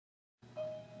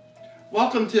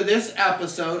Welcome to this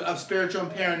episode of Spiritual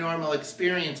and Paranormal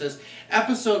Experiences,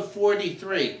 episode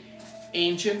 43,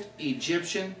 Ancient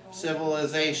Egyptian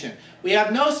Civilization. We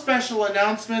have no special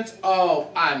announcements. Oh,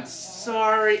 I'm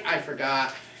sorry, I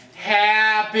forgot.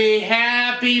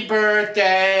 Happy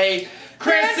birthday,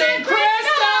 Chris and Crystal!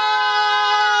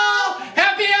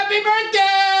 Happy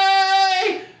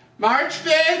birthday! March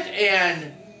 5th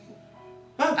and...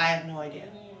 Oh. I have no idea.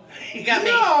 You got me.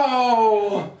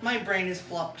 No! My brain is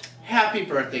flubbed. Happy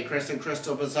birthday, Chris and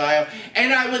Crystal Bezio.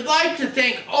 And I would like to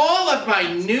thank all of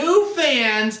my new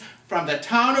fans from the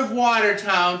town of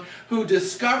Watertown who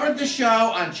discovered the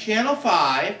show on Channel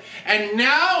 5. And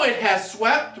now it has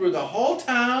swept through the whole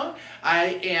town.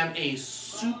 I am a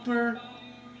super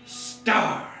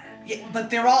star. Yeah, but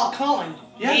they're all calling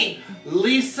me.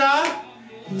 Lisa.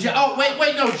 Oh,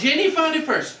 wait, no. Jenny found it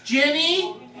first.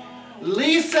 Jenny,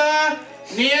 Lisa,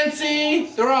 Nancy,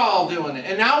 they're all doing it.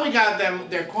 And now we got them,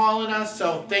 they're calling us,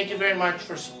 so thank you very much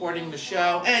for supporting the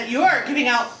show. And you are giving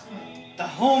out the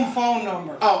home phone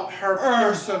number. Oh, her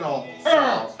personal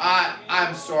cell.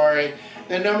 I'm sorry.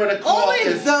 The number to call Only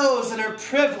is... those that are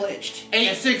privileged.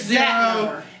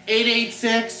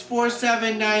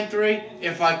 860-886-4793.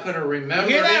 If I could have remembered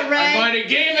you hear that, it, Ray? I might have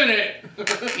given it.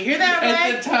 You hear that, Ray?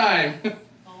 At the time.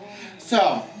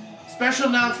 So... Special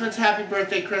announcements, happy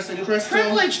birthday, Chris and Crystal.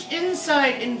 Privileged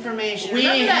inside information. We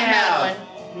Remember that, have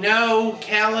Madeline? no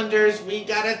calendars. We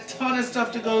got a ton of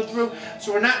stuff to go through.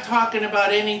 So we're not talking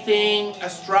about anything,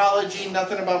 astrology,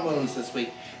 nothing about moons this week.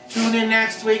 Tune in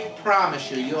next week. Promise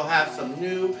you, you'll have some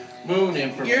new moon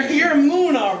information. You're a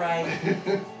moon, all right.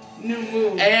 New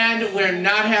moon. And we're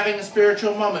not having a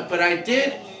spiritual moment. But I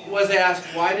was asked,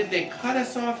 why did they cut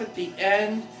us off at the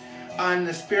end on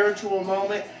the spiritual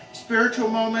moment? Spiritual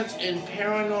moments in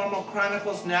Paranormal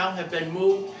Chronicles now have been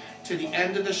moved to the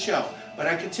end of the show. But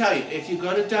I can tell you, if you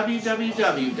go to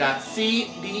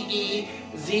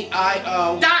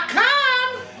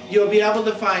www.cbezio.com, you'll be able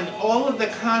to find all of the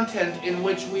content in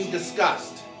which we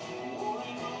discussed.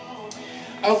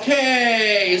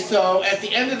 Okay, so at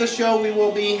the end of the show, we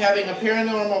will be having a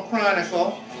Paranormal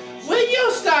Chronicle. Will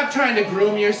you stop trying to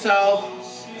groom yourself?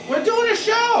 We're doing a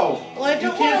show! Well, I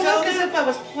don't want to look as if I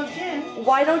was plugged in.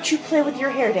 Why don't you play with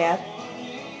your hair, Dad?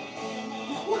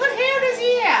 What hair does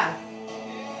he have?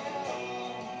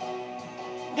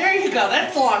 There you go,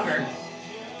 that's longer.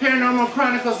 Paranormal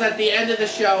Chronicles at the end of the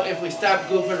show, if we stop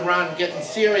goofing around and getting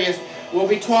serious, we'll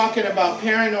be talking about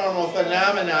paranormal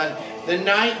phenomenon, the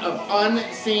night of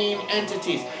unseen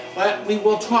entities. But we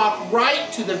will talk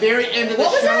right to the very end of the show.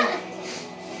 What was that?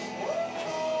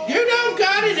 You don't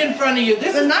got it in front of you.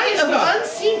 This the is night of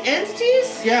unseen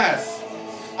entities? Yes.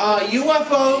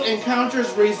 UFO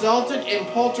encounters resulted in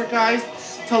poltergeist,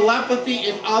 telepathy,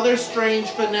 and other strange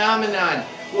phenomenon.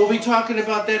 We'll be talking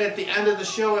about that at the end of the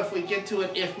show if we get to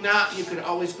it. If not, you could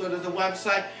always go to the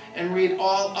website and read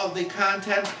all of the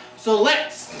content. So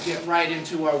let's get right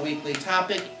into our weekly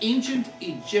topic, Ancient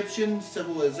Egyptian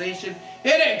Civilization.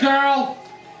 Hit it, girl!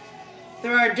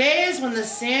 There are days when the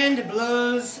sand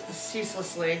blows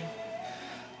ceaselessly,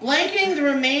 blanketing the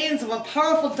remains of a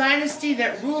powerful dynasty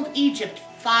that ruled Egypt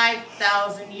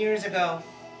 5,000 years ago.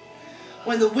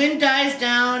 When the wind dies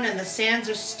down and the sands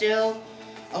are still,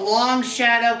 a long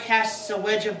shadow casts a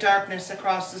wedge of darkness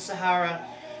across the Sahara,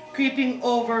 creeping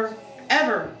over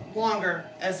ever longer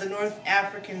as the North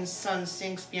African sun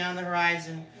sinks beyond the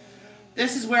horizon.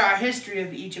 This is where our history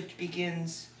of Egypt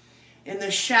begins. In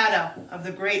the shadow of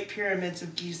the Great Pyramids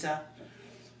of Giza,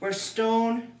 where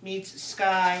stone meets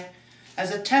sky,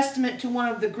 as a testament to one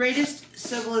of the greatest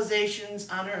civilizations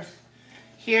on earth.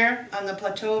 Here, on the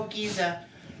plateau of Giza,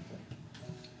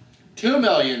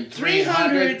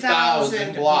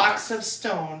 2,300,000 blocks of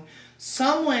stone,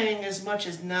 some weighing as much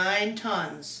as 9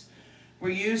 tons, were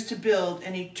used to build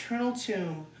an eternal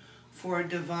tomb for a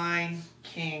divine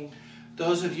king.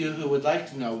 Those of you who would like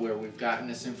to know where we've gotten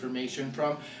this information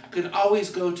from could always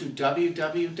go to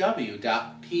www.pbs.org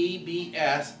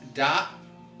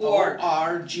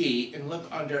and look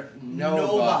under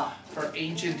Nova for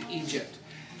ancient Egypt.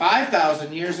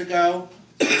 5,000 years ago,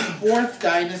 the 4th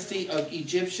dynasty of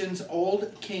Egyptians'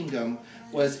 old kingdom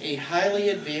was a highly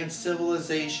advanced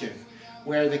civilization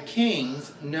where the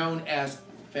kings, known as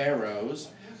pharaohs,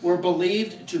 were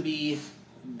believed to be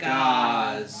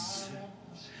gods.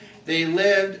 They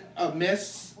lived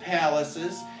amidst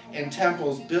palaces and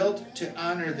temples built to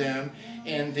honor them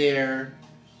and their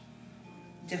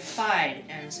deified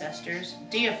ancestors.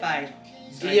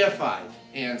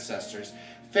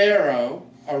 Pharaoh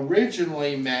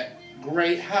originally meant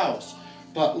great house,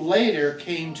 but later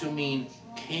came to mean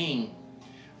king.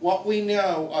 what we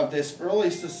know of this early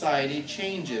society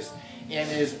changes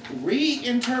and is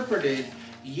reinterpreted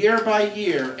year by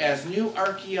year as new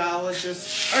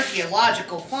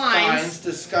archaeological finds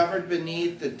discovered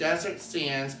beneath the desert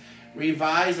sands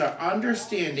revise our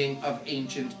understanding of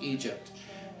ancient Egypt.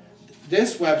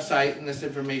 This website, and this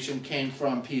information came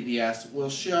from PBS, will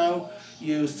show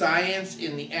you science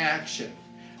in the action,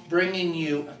 bringing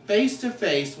you face to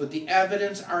face with the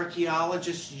evidence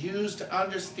archaeologists use to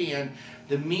understand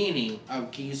the meaning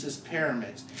of Giza's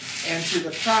pyramids and to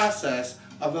the process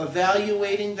of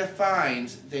evaluating the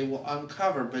finds they will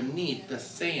uncover beneath the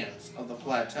sands of the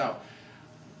plateau.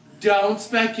 Don't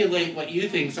speculate what you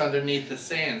think's underneath the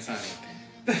sands, honey.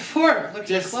 Before looking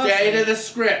Just closely, stay to the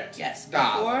script. Yes,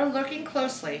 Doll. before looking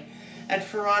closely at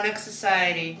pharaonic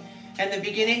society and the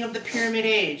beginning of the Pyramid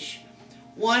Age,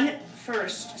 one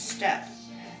first step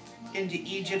into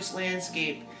Egypt's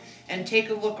landscape and take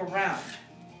a look around.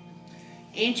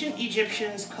 Ancient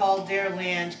Egyptians called their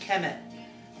land Kemet,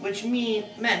 which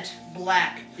meant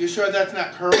black. You sure that's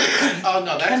not curly? Oh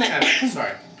no, that's Kemet.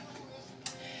 Sorry.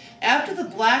 After the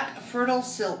black, fertile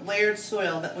silt layered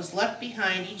soil that was left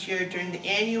behind each year during the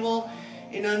annual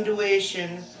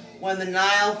inundation when the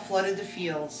Nile flooded the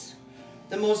fields.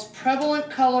 The most prevalent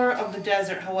color of the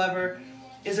desert, however,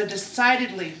 is a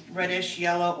decidedly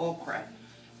reddish-yellow ochre.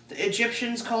 The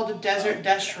Egyptians called the desert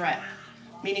Deshret,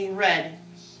 meaning red,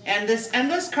 and this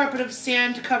endless carpet of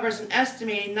sand covers an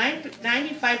estimated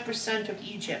 95% of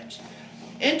Egypt,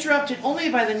 interrupted only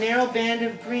by the narrow band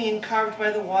of green carved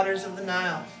by the waters of the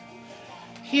Nile.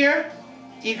 Here,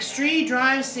 the extreme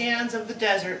dry sands of the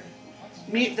desert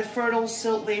meet the fertile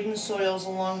silt-laden soils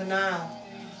along the Nile,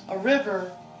 a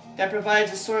river that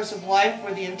provides a source of life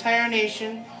for the entire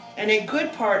nation and a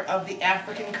good part of the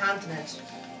African continent.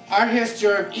 Our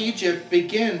history of Egypt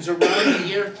begins around the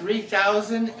year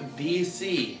 3000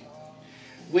 BC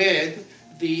with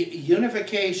the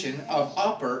unification of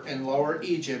Upper and Lower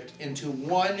Egypt into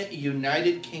one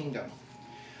united kingdom.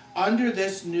 Under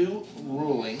this new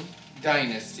ruling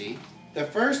dynasty, the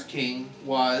first king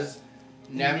was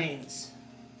Menes.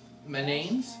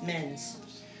 Menes? Menes.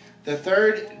 The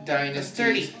third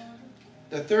dynasty.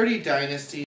 The 30 dynasty